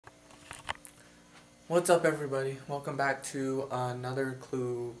What's up everybody? Welcome back to another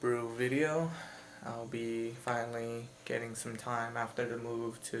Clue Brew video. I'll be finally getting some time after the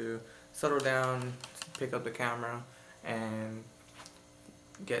move to settle down, pick up the camera, and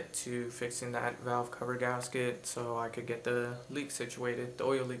get to fixing that valve cover gasket so I could get the leak situated, the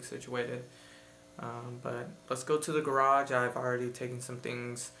oil leak situated. But let's go to the garage. I've already taken some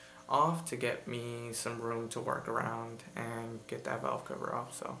things off to get me some room to work around and get that valve cover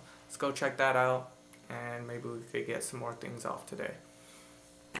off. So let's go check that out, and maybe we could get some more things off today.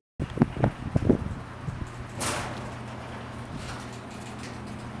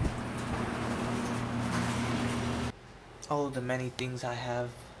 All of the many things I have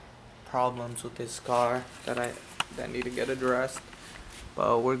problems with this car that need to get addressed,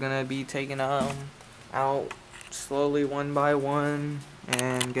 but we're gonna be taking them out slowly one by one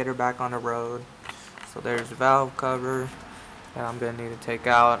and get her back on the road. So there's the valve cover that I'm gonna need to take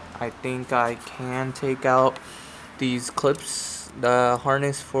out. I think I can take out these clips, the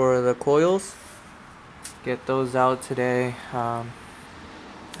harness for the coils, get those out today, and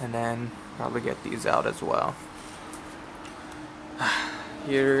then probably get these out as well.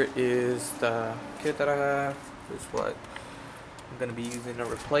 Here is the kit that I have. This is what I'm gonna be using to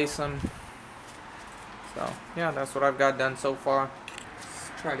replace them. So yeah, that's what I've got done so far.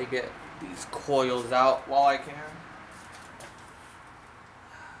 Let's try to get these coils out while I can.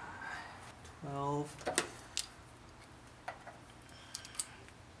 12.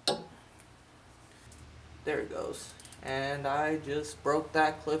 There it goes. And I just broke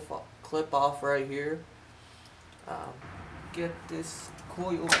that clip off right here. Get this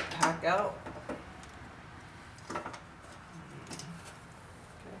coil pack out.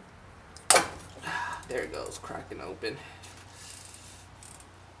 Okay. There it goes, cracking open.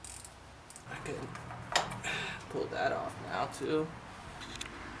 I can pull that off now too.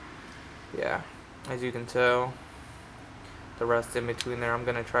 Yeah, as you can tell, the rest in between there, I'm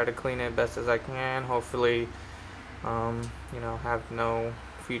gonna try to clean it best as I can. Hopefully, have no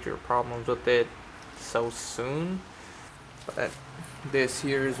future problems with it so soon. But this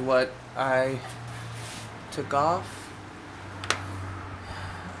here is what I took off.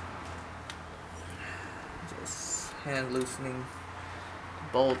 Just hand loosening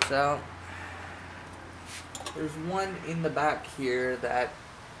the bolts out. There's one in the back here that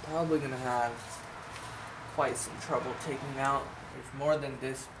probably gonna have quite some trouble taking out. There's more than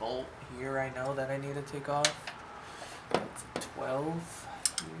this bolt here I know that I need to take off. That's a 12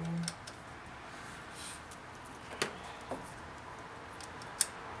 here.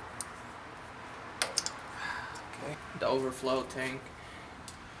 Okay, the overflow tank.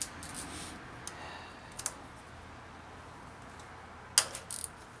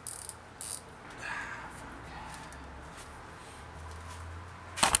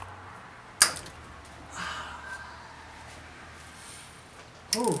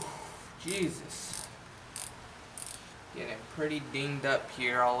 Oh, Jesus. Getting pretty dinged up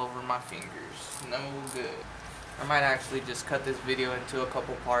here all over my fingers. No good. I might actually just cut this video into a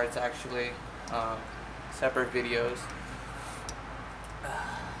couple parts, actually. Separate videos.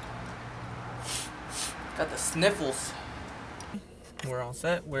 Got the sniffles. We're all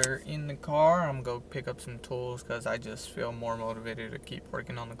set. We're in the car. I'm gonna go pick up some tools because I just feel more motivated to keep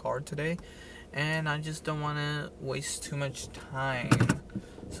working on the car today. And I just don't want to waste too much time.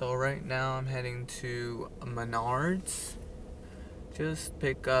 So right now I'm heading to Menards. Just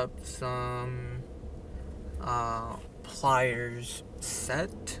pick up some pliers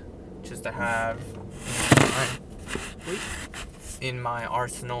set, just to have in my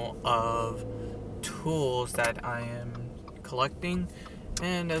arsenal of tools that I am collecting,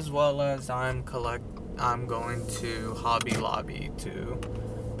 and as well as I'm going to Hobby Lobby to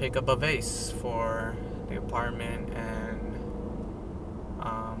pick up a vase for the apartment and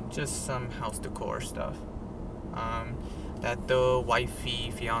just some house decor stuff that the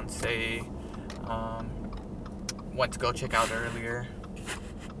fiance went to go check out earlier.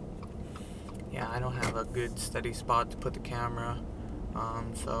 Yeah, I don't have a good steady spot to put the camera,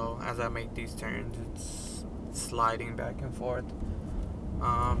 so as I make these turns it's sliding back and forth.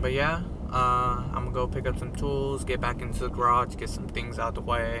 But yeah, I'm gonna go pick up some tools, get back into the garage, get some things out the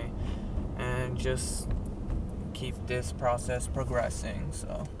way, and just keep this process progressing.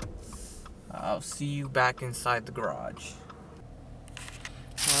 So I'll see you back inside the garage.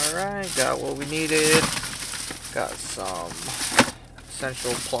 Alright, got what we needed. Got some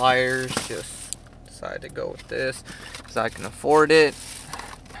essential pliers. Just decided to go with this because I can afford it.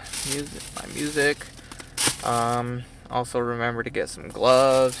 My music. Also remember to get some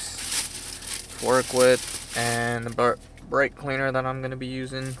gloves to work with, and the brake cleaner that I'm going to be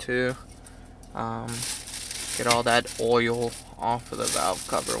using to um, get all that oil off of the valve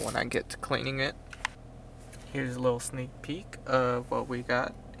cover when I get to cleaning it. Here's a little sneak peek of what we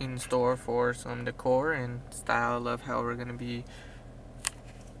got in store for some decor and style of how we're gonna be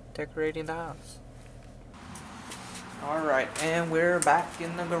decorating the house. Alright, and we're back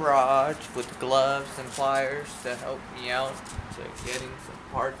in the garage with gloves and pliers to help me out to getting some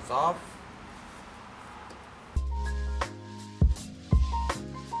parts off.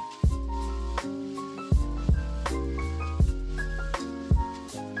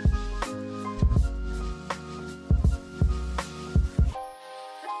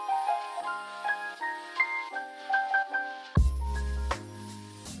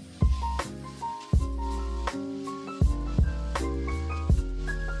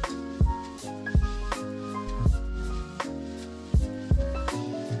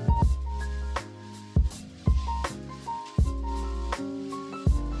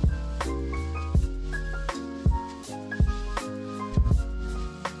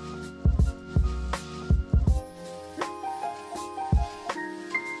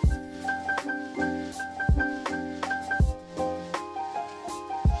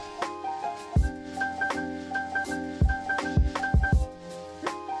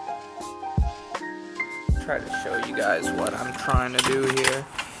 Try to show you guys what I'm trying to do here.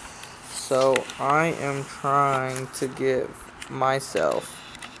 So I am trying to give myself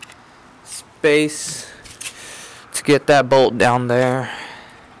space to get that bolt down there.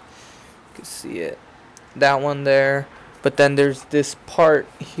 You can see it, that one there, but then there's this part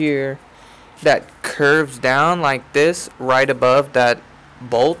here that curves down like this right above that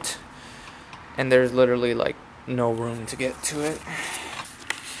bolt, and there's literally like no room to get to it.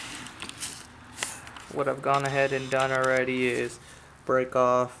 What I've gone ahead and done already is break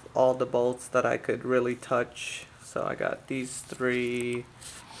off all the bolts that I could really touch. So I got these three,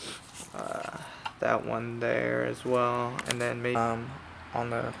 that one there as well, and then maybe on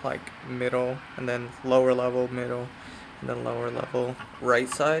the like middle, and then lower level middle, and then lower level right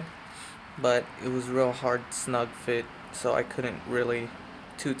side. But it was real hard snug fit, so I couldn't really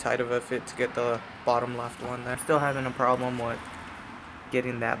too tight of a fit to get the bottom left one there. Still having a problem with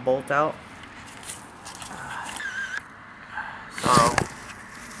getting that bolt out. So,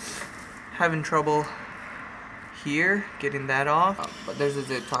 having trouble here getting that off, but there's a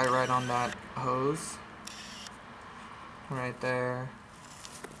zip tie right on that hose, right there.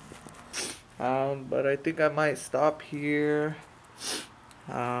 But I think I might stop here,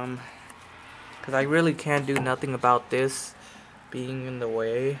 because I really can't do nothing about this being in the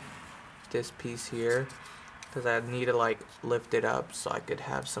way, this piece here, because I need to like lift it up so I could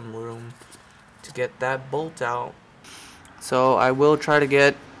have some room to get that bolt out. So I will try to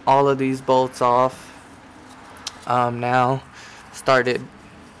get all of these bolts off. Now started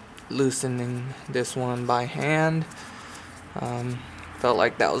loosening this one by hand. Felt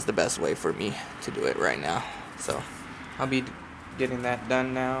like that was the best way for me to do it right now. So I'll be getting that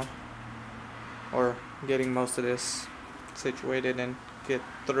done now, or getting most of this situated and get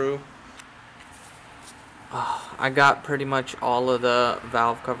through. I got pretty much all of the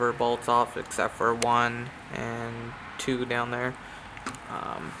valve cover bolts off except for 1 and 2 down there.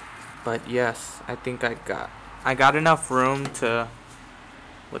 But yes, I think I got enough room to,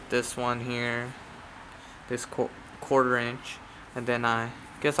 with this one here, this quarter inch, and then I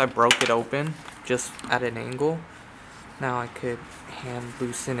guess I broke it open just at an angle. Now I could hand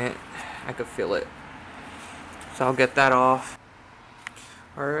loosen it. I could feel it. So I'll get that off.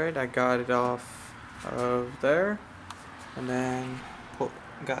 Alright, I got it off of there, and then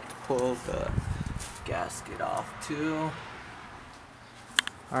got to pull the gasket off too.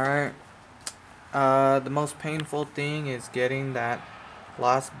 Alright, the most painful thing is getting that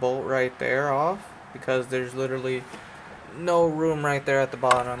last bolt right there off, because there's literally no room right there at the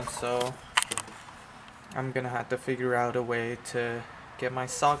bottom. So I'm gonna have to figure out a way to get my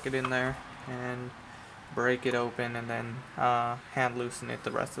socket in there and break it open, and then hand loosen it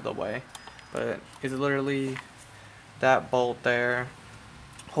the rest of the way. But it's literally that bolt there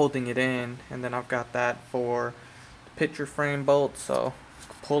holding it in, and then I've got that for the picture frame bolt, so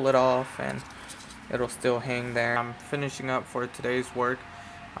pull it off and it'll still hang there. I'm finishing up for today's work.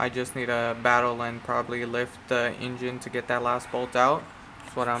 I just need to battle and probably lift the engine to get that last bolt out.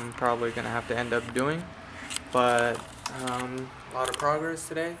 That's what I'm probably gonna have to end up doing. But a lot of progress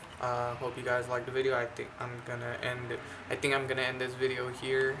today. Hope you guys liked the video. I think I'm gonna end this video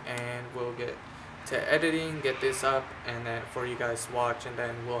here, and we'll get to editing, get this up, and then for you guys to watch, and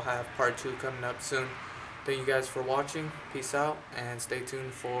then we'll have part 2 coming up soon. Thank you guys for watching. Peace out, and stay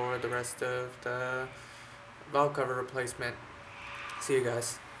tuned for the rest of the valve cover replacement. See you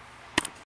guys.